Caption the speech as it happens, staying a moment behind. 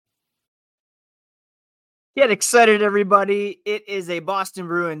Get excited, everybody. It is a Boston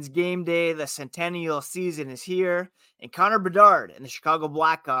Bruins game day. The Centennial season is here, and Connor Bedard and the Chicago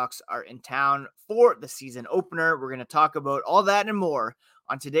Blackhawks are in town for the season opener. We're going to talk about all that and more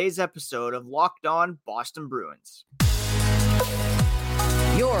on today's episode of Locked On Boston Bruins.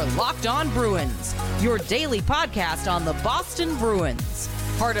 You're Locked On Bruins, your daily podcast on the Boston Bruins.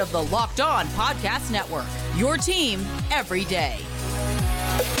 Part of the Locked On Podcast Network, your team every day.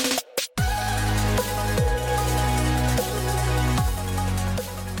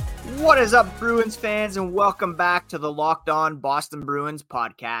 What is up, Bruins fans, and welcome back to the Locked On Boston Bruins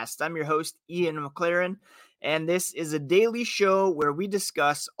podcast. I'm your host, Ian McLaren, and this is a daily show where we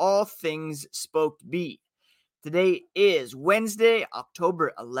discuss all things Spoked B. Today is Wednesday,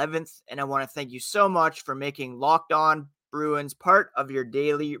 October 11th, and I want to thank you so much for making Locked On Bruins part of your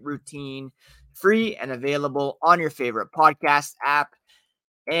daily routine, free and available on your favorite podcast app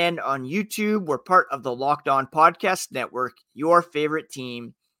and on YouTube. We're part of the Locked On Podcast Network, your favorite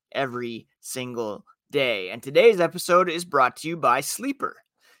team every single day. And today's episode is brought to you by Sleeper.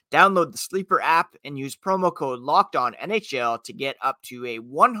 Download the Sleeper app and use promo code LOCKEDONNHL to get up to a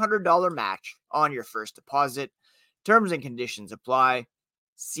 $100 match on your first deposit. Terms and conditions apply.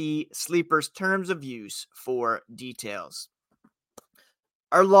 See Sleeper's terms of use for details.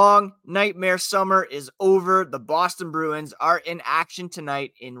 Our long nightmare summer is over. The Boston Bruins are in action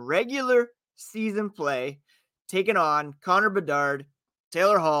tonight in regular season play, taking on Connor Bedard,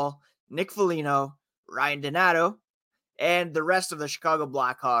 Taylor Hall, Nick Foligno, Ryan Donato, and the rest of the Chicago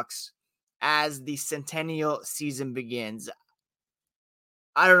Blackhawks as the Centennial season begins.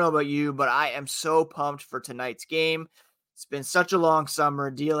 I don't know about you, but I am so pumped for tonight's game. It's been such a long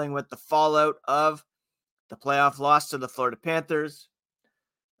summer dealing with the fallout of the playoff loss to the Florida Panthers,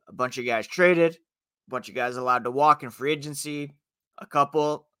 a bunch of guys traded, a bunch of guys allowed to walk in free agency, a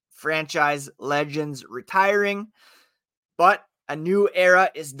couple franchise legends retiring, but a new era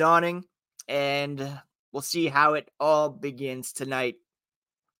is dawning, and we'll see how it all begins tonight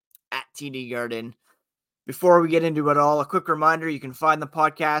at TD Garden. Before we get into it all, a quick reminder, you can find the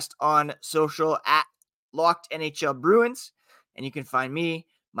podcast on social at Locked NHL Bruins, and you can find me,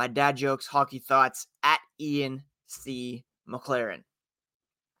 my dad jokes, hockey thoughts, at Ian C. McLaren.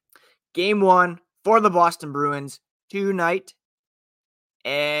 Game one for the Boston Bruins tonight,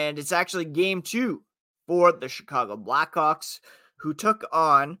 and it's actually game two for the Chicago Blackhawks, who took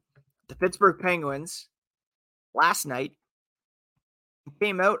on the Pittsburgh Penguins last night and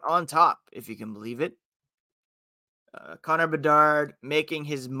came out on top, if you can believe it. Connor Bedard making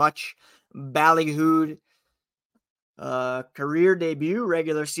his much ballyhooed career debut,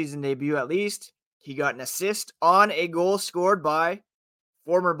 regular season debut at least. He got an assist on a goal scored by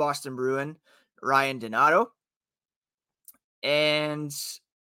former Boston Bruin Ryan Donato. And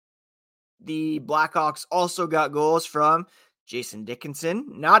the Blackhawks also got goals from Jason Dickinson,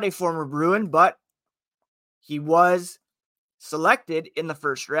 not a former Bruin, but he was selected in the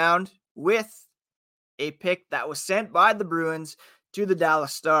first round with a pick that was sent by the Bruins to the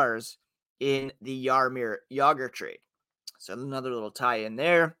Dallas Stars in the Jaromir Jagr trade. So another little tie in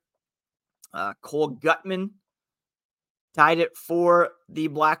there. Cole Gutman tied it for the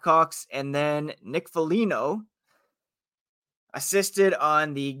Blackhawks, and then Nick Foligno assisted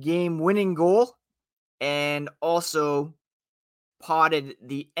on the game-winning goal and also potted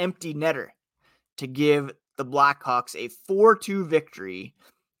the empty netter to give the Blackhawks a 4-2 victory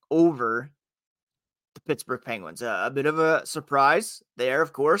over the Pittsburgh Penguins. A bit of a surprise there,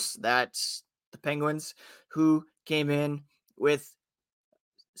 of course, that the Penguins, who came in with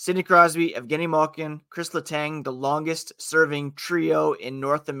Sidney Crosby, Evgeny Malkin, Chris Letang, the longest-serving trio in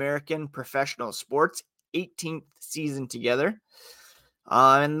North American professional sports, 18th season together.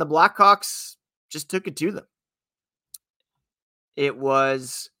 And the Blackhawks just took it to them. It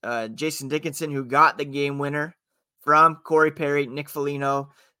was Jason Dickinson who got the game winner from Corey Perry, Nick Foligno.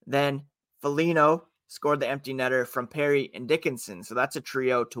 Then Foligno scored the empty netter from Perry and Dickinson. So that's a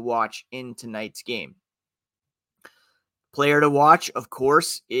trio to watch in tonight's game. Player to watch, of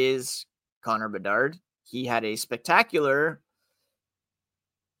course, is Connor Bedard. He had a spectacular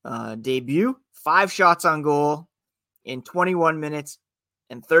debut. 5 shots on goal in 21 minutes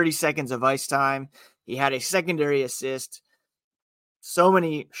and 30 seconds of ice time. He had a secondary assist, so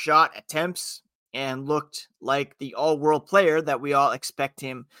many shot attempts, and looked like the all-world player that we all expect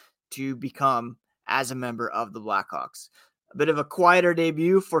him to become as a member of the Blackhawks. A bit of a quieter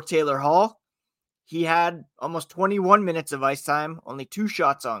debut for Taylor Hall. He had almost 21 minutes of ice time, only 2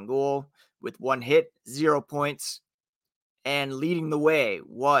 shots on goal with 1 hit, 0 points. And leading the way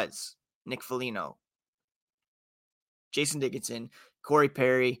was Nick Foligno, Jason Dickinson, Corey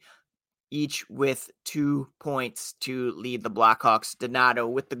Perry. each with 2 points to lead the Blackhawks. Donato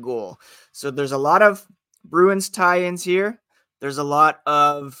with the goal. So there's a lot of Bruins tie-ins here. There's a lot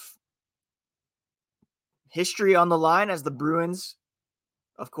of history on the line as the Bruins,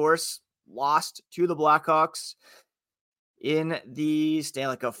 of course, lost to the Blackhawks in the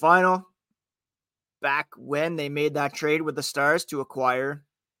Stanley Cup final back when they made that trade with the Stars to acquire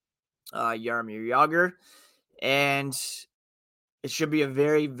Jaromir Jagr. And it should be a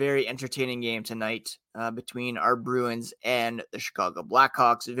very, very entertaining game tonight between our Bruins and the Chicago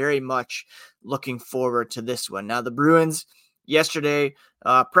Blackhawks. Very much looking forward to this one. Now, the Bruins yesterday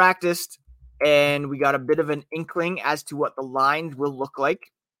practiced, and we got a bit of an inkling as to what the lines will look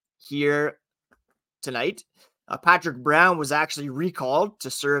like here tonight. Patrick Brown was actually recalled to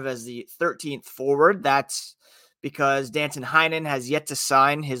serve as the 13th forward. That's because Danton Heinen has yet to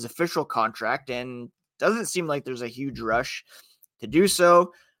sign his official contract and doesn't seem like there's a huge rush to do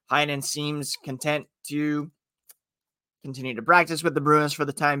so. Heinen seems content to continue to practice with the Bruins for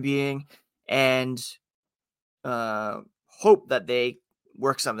the time being and hope that they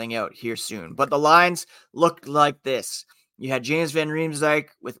work something out here soon. But the lines looked like this. You had James Van Riemsdyk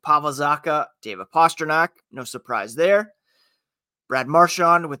with Pavel Zacha, David Pastrnak, no surprise there. Brad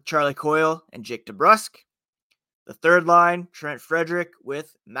Marchand with Charlie Coyle and Jake DeBrusk. The third line, Trent Frederick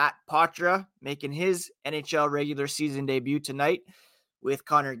with Matt Poitras, making his NHL regular season debut tonight with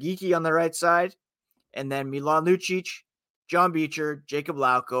Connor Geekie on the right side. And then Milan Lucic, John Beecher, Jacob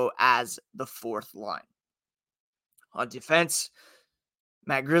Lauko as the fourth line. On defense,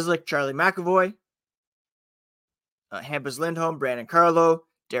 Matt Grzelcyk, Charlie McAvoy, Hampus Lindholm, Brandon Carlo,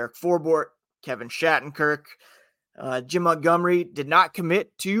 Derek Forbort, Kevin Shattenkirk. Jim Montgomery did not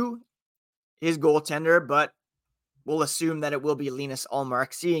commit to his goaltender, but we'll assume that it will be Linus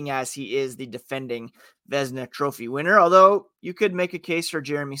Ullmark, seeing as he is the defending Vezina Trophy winner. Although you could make a case for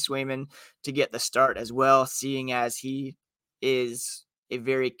Jeremy Swayman to get the start as well, seeing as he is a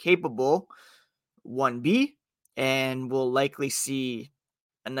very capable 1B, and we'll likely see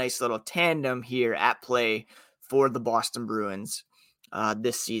a nice little tandem here at play for the Boston Bruins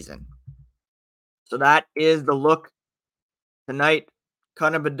this season. So that is the look tonight.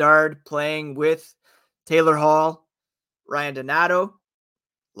 Connor Bedard playing with Taylor Hall, Ryan Donato,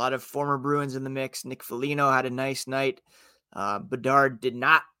 a lot of former Bruins in the mix. Nick Foligno had a nice night. Bedard did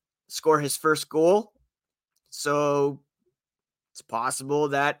not score his first goal, so it's possible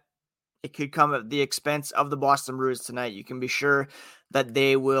that it could come at the expense of the Boston Bruins tonight. You can be sure that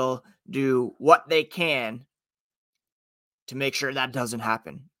they will do what they can to make sure that doesn't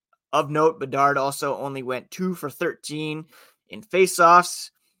happen. Of note, Bedard also only went 2 for 13 in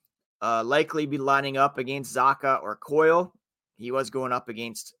faceoffs. Likely be lining up against Zacha or Coyle. He was going up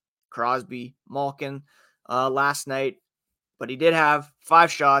against Crosby, Malkin last night, but he did have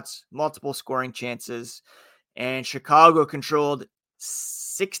 5 shots, multiple scoring chances, and Chicago controlled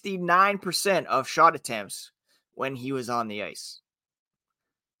 69% of shot attempts when he was on the ice.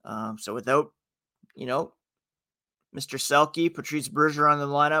 So without, Mr. Selke, Patrice Bergeron on the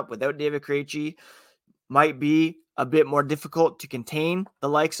lineup, without David Krejci, might be a bit more difficult to contain the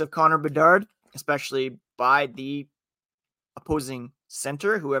likes of Connor Bedard, especially by the opposing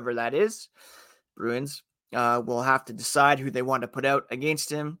center, whoever that is. Bruins will have to decide who they want to put out against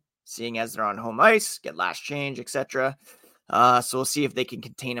him, seeing as they're on home ice, get last change, etc. So we'll see if they can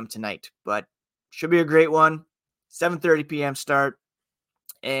contain him tonight. But should be a great one. 7:30 p.m. start,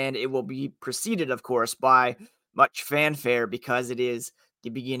 and it will be preceded, of course, by much fanfare because it is the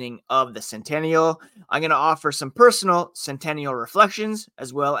beginning of the Centennial. I'm going to offer some personal Centennial reflections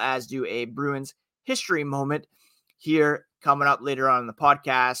as well as do a Bruins history moment here coming up later on in the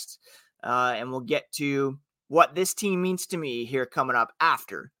podcast. And we'll get to what this team means to me here coming up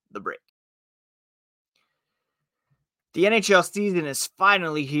after the break. The NHL season is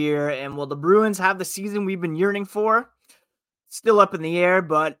finally here, and will the Bruins have the season we've been yearning for? Still up in the air,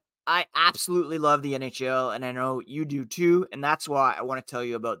 but I absolutely love the NHL, and I know you do too, and that's why I want to tell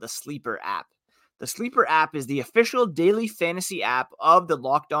you about the Sleeper app. The Sleeper app is the official daily fantasy app of the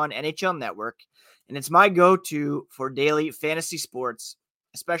Locked On NHL Network, and it's my go-to for daily fantasy sports,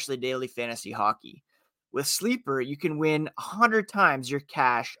 especially daily fantasy hockey. With Sleeper, you can win 100 times your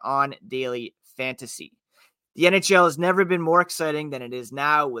cash on daily fantasy. The NHL has never been more exciting than it is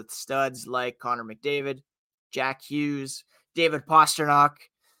now with studs like Connor McDavid, Jack Hughes, David Pastrnak.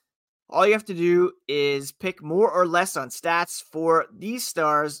 All you have to do is pick more or less on stats for these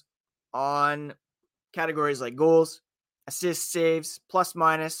stars on categories like goals, assists, saves, plus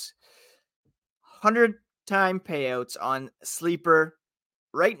minus. 100-time payouts on Sleeper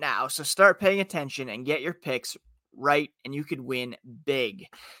right now. So start paying attention and get your picks right and you could win big.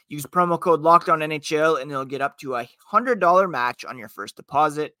 Use promo code LOCKEDONNHL and you'll get up to a $100 match on your first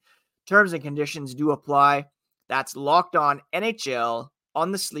deposit. Terms and conditions do apply. That's Locked On NHL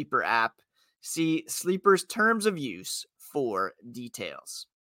on the Sleeper app. See Sleeper's terms of use for details.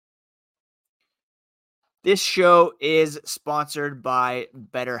 This show is sponsored by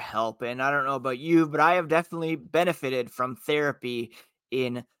BetterHelp, and I don't know about you, but I have definitely benefited from therapy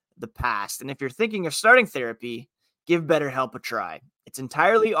in the past. And if you're thinking of starting therapy, give BetterHelp a try. It's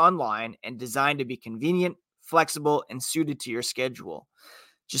entirely online and designed to be convenient, flexible, and suited to your schedule.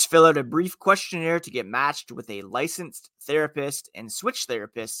 Just fill out a brief questionnaire to get matched with a licensed therapist and switch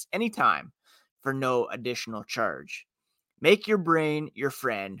therapists anytime for no additional charge. Make your brain your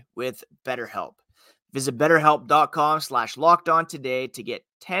friend with BetterHelp. Visit BetterHelp.com/LockedOn today to get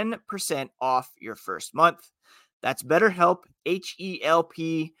 10% off your first month. That's BetterHelp,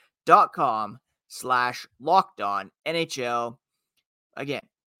 HELP.com/LockedOn NHL. Again,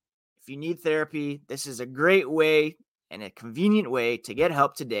 if you need therapy, this is a great way and a convenient way to get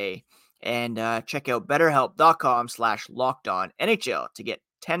help today. And check out BetterHelp.com/LockedOnNHL to get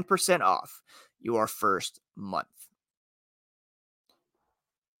 10% off your first month.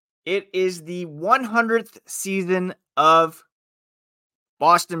 It is the 100th season of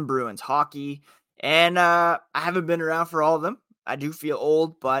Boston Bruins hockey, and I haven't been around for all of them. I do feel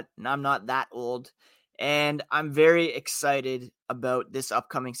old, but I'm not that old, and I'm very excited about this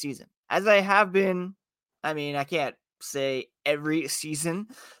upcoming season. As I have been, I can't say every season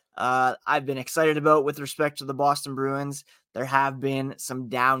I've been excited about with respect to the Boston Bruins. There have been some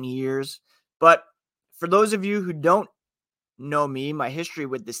down years, but for those of you who don't know me, my history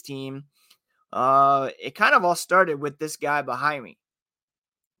with this team, it kind of all started with this guy behind me,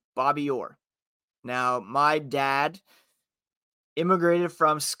 Bobby Orr. Now, my dad immigrated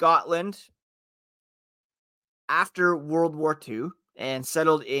from Scotland after World War II and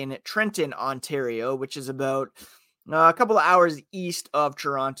settled in Trenton, Ontario, which is about a couple of hours east of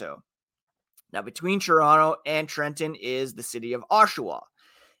Toronto. Now, between Toronto and Trenton is the city of Oshawa,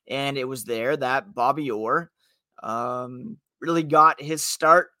 and it was there that Bobby Orr really got his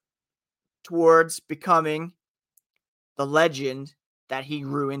start towards becoming the legend that he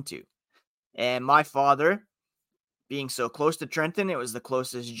grew into. And my father, being so close to Trenton, it was the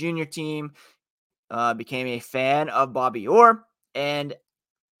closest junior team, became a fan of Bobby Orr. And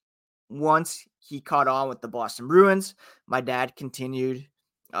once he caught on with the Boston Bruins, my dad continued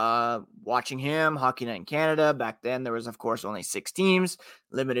watching him. Hockey Night in Canada. Back then, there was, of course, only 6 teams,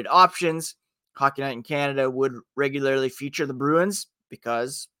 limited options. Hockey Night in Canada would regularly feature the Bruins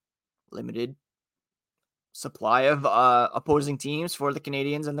because limited supply of opposing teams for the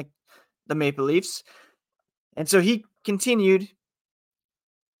Canadians and the Maple Leafs. And so he continued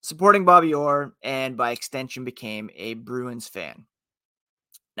supporting Bobby Orr and by extension became a Bruins fan.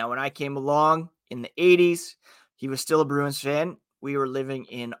 Now, when I came along in the 80s, he was still a Bruins fan. We were living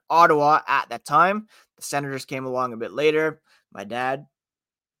in Ottawa at that time. The Senators came along a bit later. My dad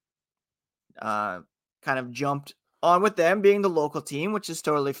kind of jumped on with them being the local team, which is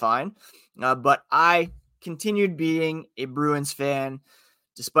totally fine. But I continued being a Bruins fan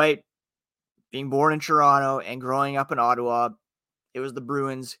despite being born in Toronto and growing up in Ottawa. It was the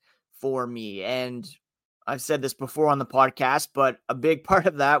Bruins for me. And I've said this before on the podcast, but a big part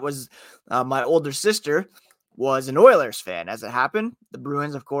of that was my older sister was an Oilers fan. As it happened, the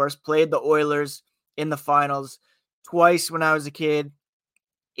Bruins, of course, played the Oilers in the finals twice when I was a kid,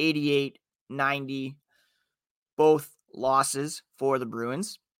 88, 90, both losses for the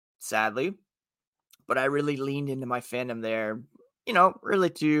Bruins, sadly. But I really leaned into my fandom there, really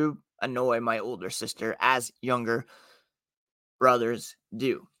to annoy my older sister as younger brothers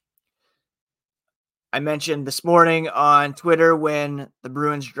do. I mentioned this morning on Twitter when the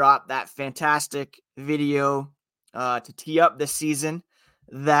Bruins dropped that fantastic video to tee up this season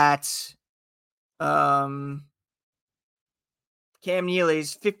that Cam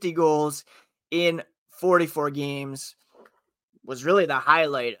Neely's 50 goals in 44 games was really the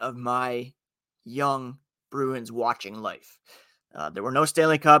highlight of my young Bruins watching life. There were no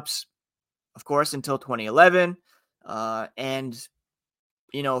Stanley Cups, of course, until 2011. And,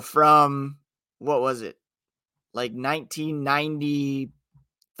 from, what was it? Like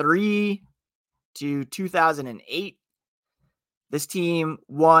 1993 to 2008, this team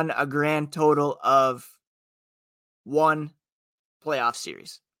won a grand total of 1 playoff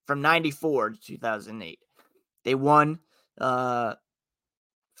series from 94 to 2008. They won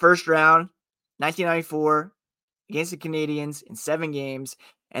first round 1994 against the Canadians in 7 games,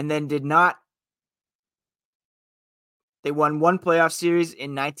 and then did not They won one playoff series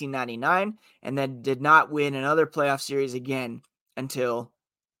in 1999 and then did not win another playoff series again until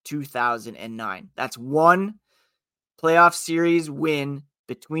 2009. That's one playoff series win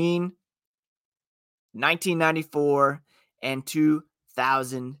between 1994 and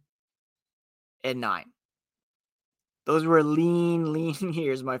 2009. Those were lean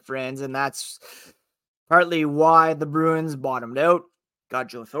years, my friends, and that's partly why the Bruins bottomed out, got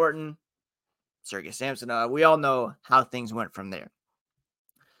Joe Thornton, Sergei Samsonov. We all know how things went from there.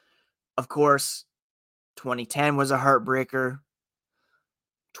 Of course, 2010 was a heartbreaker.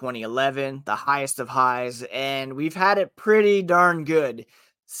 2011, the highest of highs, and we've had it pretty darn good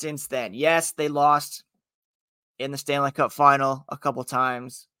since then. Yes, they lost in the Stanley Cup final a couple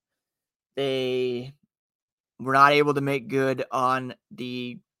times. They were not able to make good on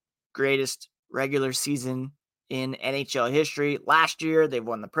the greatest regular season in NHL history. Last year, they've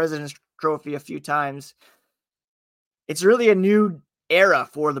won the President's Trophy a few times. It's really a new era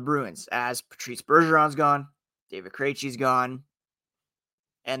for the Bruins as Patrice Bergeron's gone, David Krejci's gone,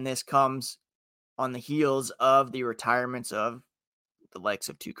 and this comes on the heels of the retirements of the likes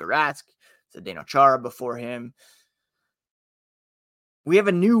of Tuukka Rask, Zdeno Chara before him. We have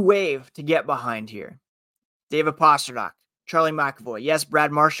a new wave to get behind here. David Pastrnak, Charlie McAvoy. Yes,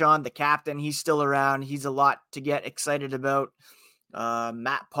 Brad Marchand, the captain, he's still around. He's a lot to get excited about.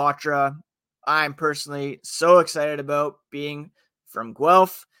 Matt Poitras, I'm personally so excited about, being from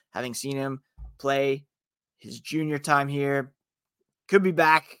Guelph, having seen him play his junior time here. Could be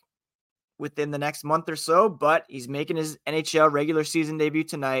back within the next month or so, but he's making his NHL regular season debut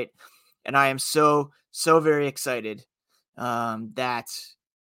tonight, and I am so very excited that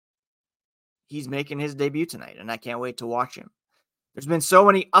he's making his debut tonight, and I can't wait to watch him. There's been so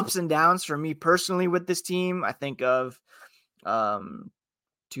many ups and downs for me personally with this team. I think of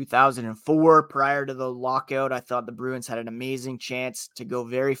 2004, prior to the lockout. I thought the Bruins had an amazing chance to go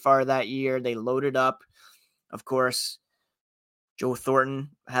very far that year. They loaded up. Of course, Joe Thornton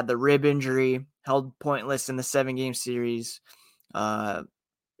had the rib injury, held pointless in the 7-game series.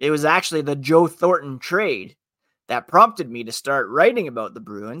 It was actually the Joe Thornton trade that prompted me to start writing about the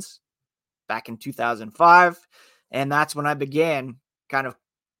Bruins back in 2005. And that's when I began kind of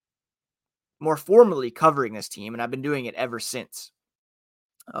more formally covering this team. And I've been doing it ever since.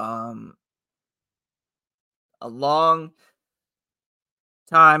 A long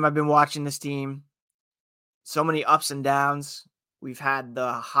time I've been watching this team. So many ups and downs. We've had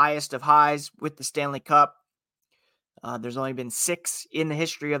the highest of highs with the Stanley Cup. There's only been 6 in the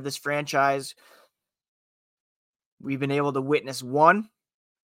history of this franchise. We've been able to witness one,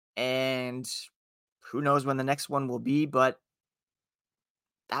 and who knows when the next one will be, but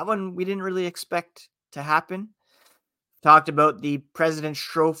that one we didn't really expect to happen. Talked about the President's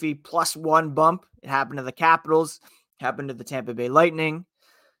Trophy +1 bump. It happened to the Capitals, happened to the Tampa Bay Lightning.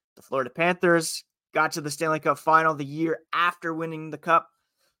 The Florida Panthers got to the Stanley Cup final the year after winning the Cup.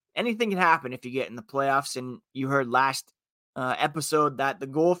 Anything can happen if you get in the playoffs, and you heard last episode that the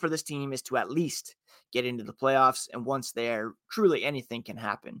goal for this team is to at least get into the playoffs, and once there, truly anything can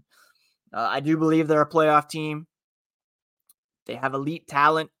happen. I do believe they're a playoff team. They have elite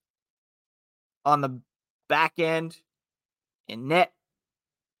talent on the back end, in net,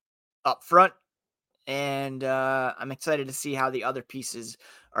 up front, and I'm excited to see how the other pieces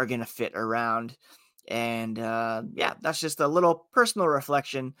are going to fit around. And that's just a little personal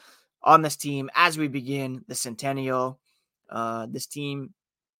reflection on this team as we begin the Centennial. This team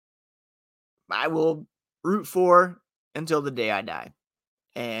I will root for until the day I die.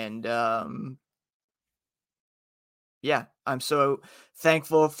 And I'm so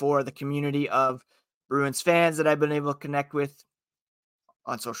thankful for the community of Bruins fans that I've been able to connect with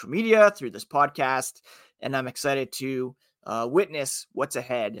on social media through this podcast. And I'm excited to witness what's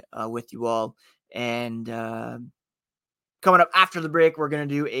ahead with you all. And coming up after the break, we're going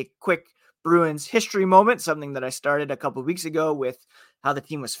to do a quick Bruins history moment, something that I started a couple of weeks ago with how the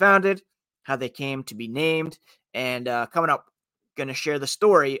team was founded, how they came to be named, and coming up, going to share the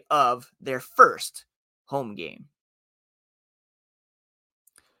story of their first home game.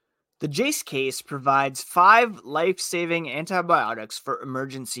 The Jace case provides 5 life-saving antibiotics for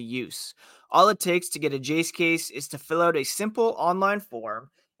emergency use. All it takes to get a Jace case is to fill out a simple online form,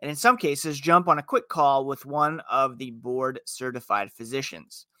 and in some cases, jump on a quick call with one of the board-certified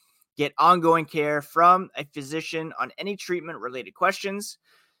physicians. Get ongoing care from a physician on any treatment-related questions.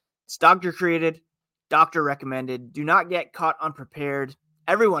 It's doctor-created, doctor-recommended. Do not get caught unprepared.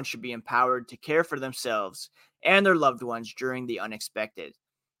 Everyone should be empowered to care for themselves and their loved ones during the unexpected.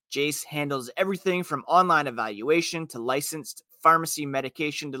 Jace handles everything from online evaluation to licensed pharmacy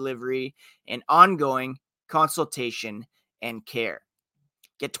medication delivery and ongoing consultation, and care.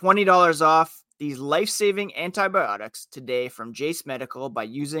 Get $20 off these life-saving antibiotics today from Jace Medical by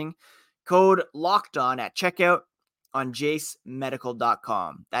using code LOCKEDON at checkout on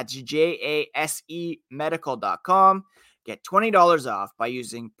jacemedical.com. That's JASE medical.com. Get $20 off by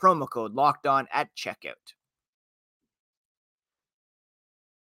using promo code LOCKEDON at checkout.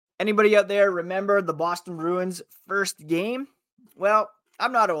 Anybody out there remember the Boston Bruins' first game? Well,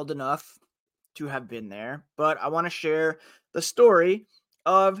 I'm not old enough to have been there, but I want to share the story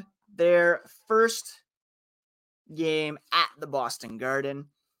of their first game at the Boston Garden.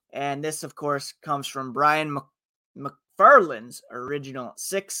 And this, of course, comes from Brian McFarland's original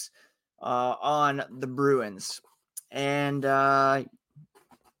 6 on the Bruins. And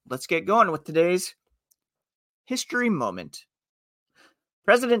let's get going with today's history moment.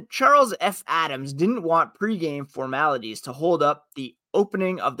 President Charles F. Adams didn't want pregame formalities to hold up the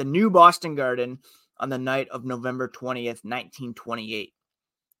opening of the new Boston Garden on the night of November 20th, 1928.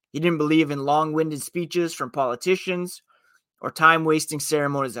 He didn't believe in long-winded speeches from politicians or time-wasting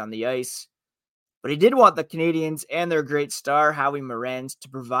ceremonies on the ice, but he did want the Canadiens and their great star, Howie Morenz, to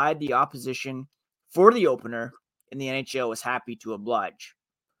provide the opposition for the opener, and the NHL was happy to oblige.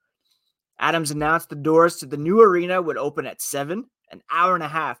 Adams announced the doors to the new arena would open at 7, an hour and a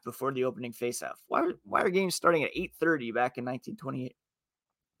half before the opening faceoff. Why are games starting at 8:30 back in 1928?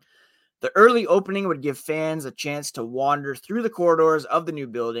 The early opening would give fans a chance to wander through the corridors of the new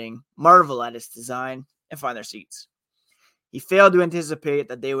building, marvel at its design, and find their seats. He failed to anticipate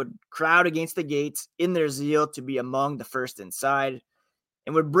that they would crowd against the gates in their zeal to be among the first inside,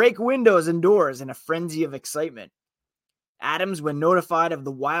 and would break windows and doors in a frenzy of excitement. Adams, when notified of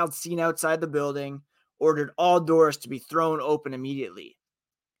the wild scene outside the building, ordered all doors to be thrown open immediately.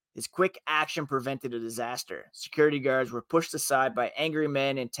 His quick action prevented a disaster. Security guards were pushed aside by angry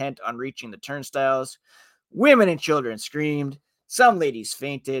men intent on reaching the turnstiles. Women and children screamed. Some ladies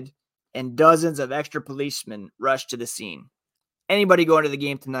fainted. And dozens of extra policemen rushed to the scene. Anybody going to the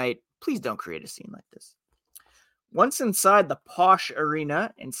game tonight, please don't create a scene like this. Once inside the posh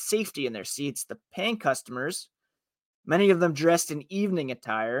arena and safety in their seats, the paying customers, many of them dressed in evening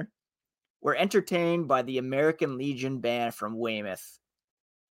attire, were entertained by the American Legion Band from Weymouth.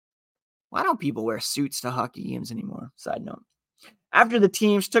 Why don't people wear suits to hockey games anymore? Side note. After the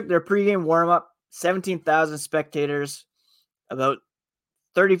teams took their pregame warm-up, 17,000 spectators, about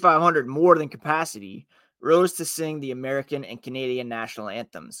 3,500 more than capacity, rose to sing the American and Canadian national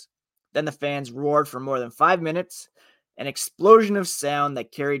anthems. Then the fans roared for more than 5 minutes, an explosion of sound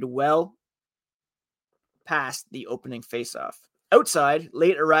that carried well past the opening faceoff. Outside,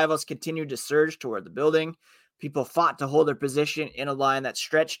 late arrivals continued to surge toward the building. People fought to hold their position in a line that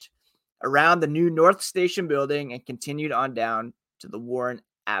stretched around the new North Station building and continued on down to the Warren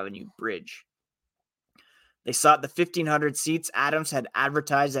Avenue Bridge. They sought the 1,500 seats Adams had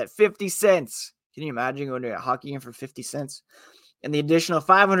advertised at 50 cents. Can you imagine going to a hockey game for 50 cents? And the additional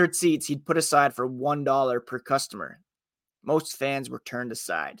 500 seats he'd put aside for $1 per customer. Most fans were turned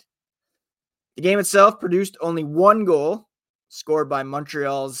aside. The game itself produced only one goal, scored by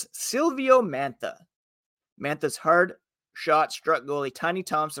Montreal's Silvio Mantha. Mantha's hard shot struck goalie Tiny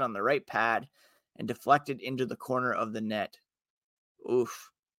Thompson on the right pad and deflected into the corner of the net.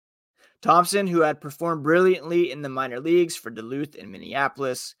 Oof. Thompson, who had performed brilliantly in the minor leagues for Duluth and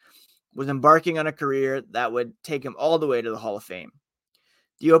Minneapolis, was embarking on a career that would take him all the way to the Hall of Fame.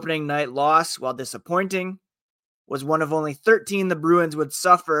 The opening night loss, while disappointing, was one of only 13 the Bruins would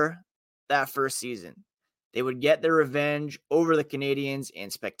suffer that first season. They would get their revenge over the Canadiens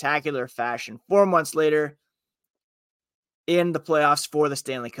in spectacular fashion 4 months later in the playoffs for the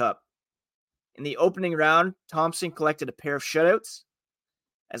Stanley Cup. In the opening round, Thompson collected a pair of shutouts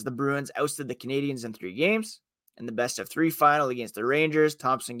as the Bruins ousted the Canadiens in 3 games. In the best-of-3 final against the Rangers,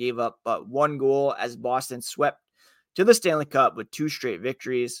 Thompson gave up but 1 goal as Boston swept to the Stanley Cup with 2 straight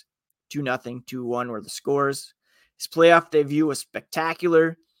victories. 2-0, 2-1 were the scores. His playoff debut was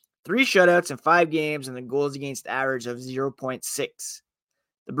spectacular. 3 shutouts in 5 games and the goals against average of 0.6.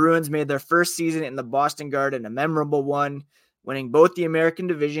 The Bruins made their first season in the Boston Garden a memorable one, winning both the American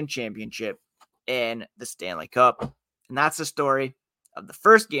Division Championship and the Stanley Cup. And that's the story of the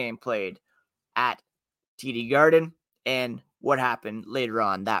first game played at TD Garden and what happened later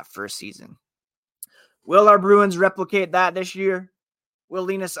on that first season. Will our Bruins replicate that this year? Will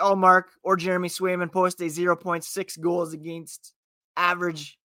Linus Ullmark or Jeremy Swayman post a 0.6 goals against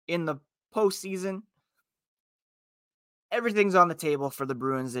average in the postseason? Everything's on the table for the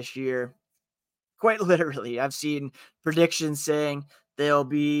Bruins this year. Quite literally, I've seen predictions saying they'll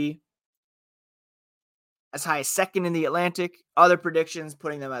be as high as second in the Atlantic. Other predictions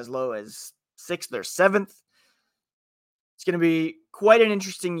putting them as low as 6th or 7th. It's going to be quite an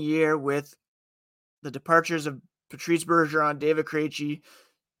interesting year with the departures of Patrice Bergeron, David Krejci,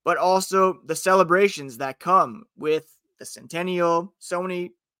 but also the celebrations that come with the Centennial. So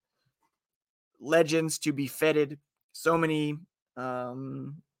many legends to be feted, so many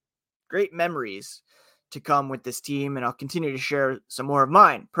great memories to come with this team, and I'll continue to share some more of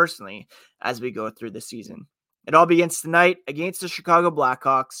mine personally as we go through the season. It all begins tonight against the Chicago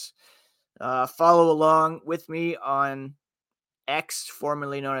Blackhawks. Follow along with me on X,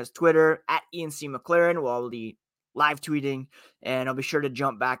 formerly known as Twitter, at Ian C. McLaren, while I'll be live tweeting, and I'll be sure to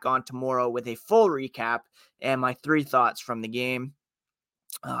jump back on tomorrow with a full recap and my 3 thoughts from the game.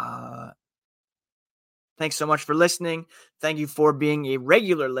 Thanks so much for listening. Thank you for being a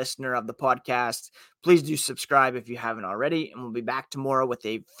regular listener of the podcast. Please do subscribe if you haven't already, and we'll be back tomorrow with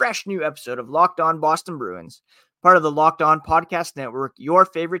a fresh new episode of Locked On Boston Bruins, part of the Locked On Podcast Network, your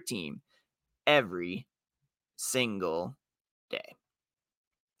favorite team every single day.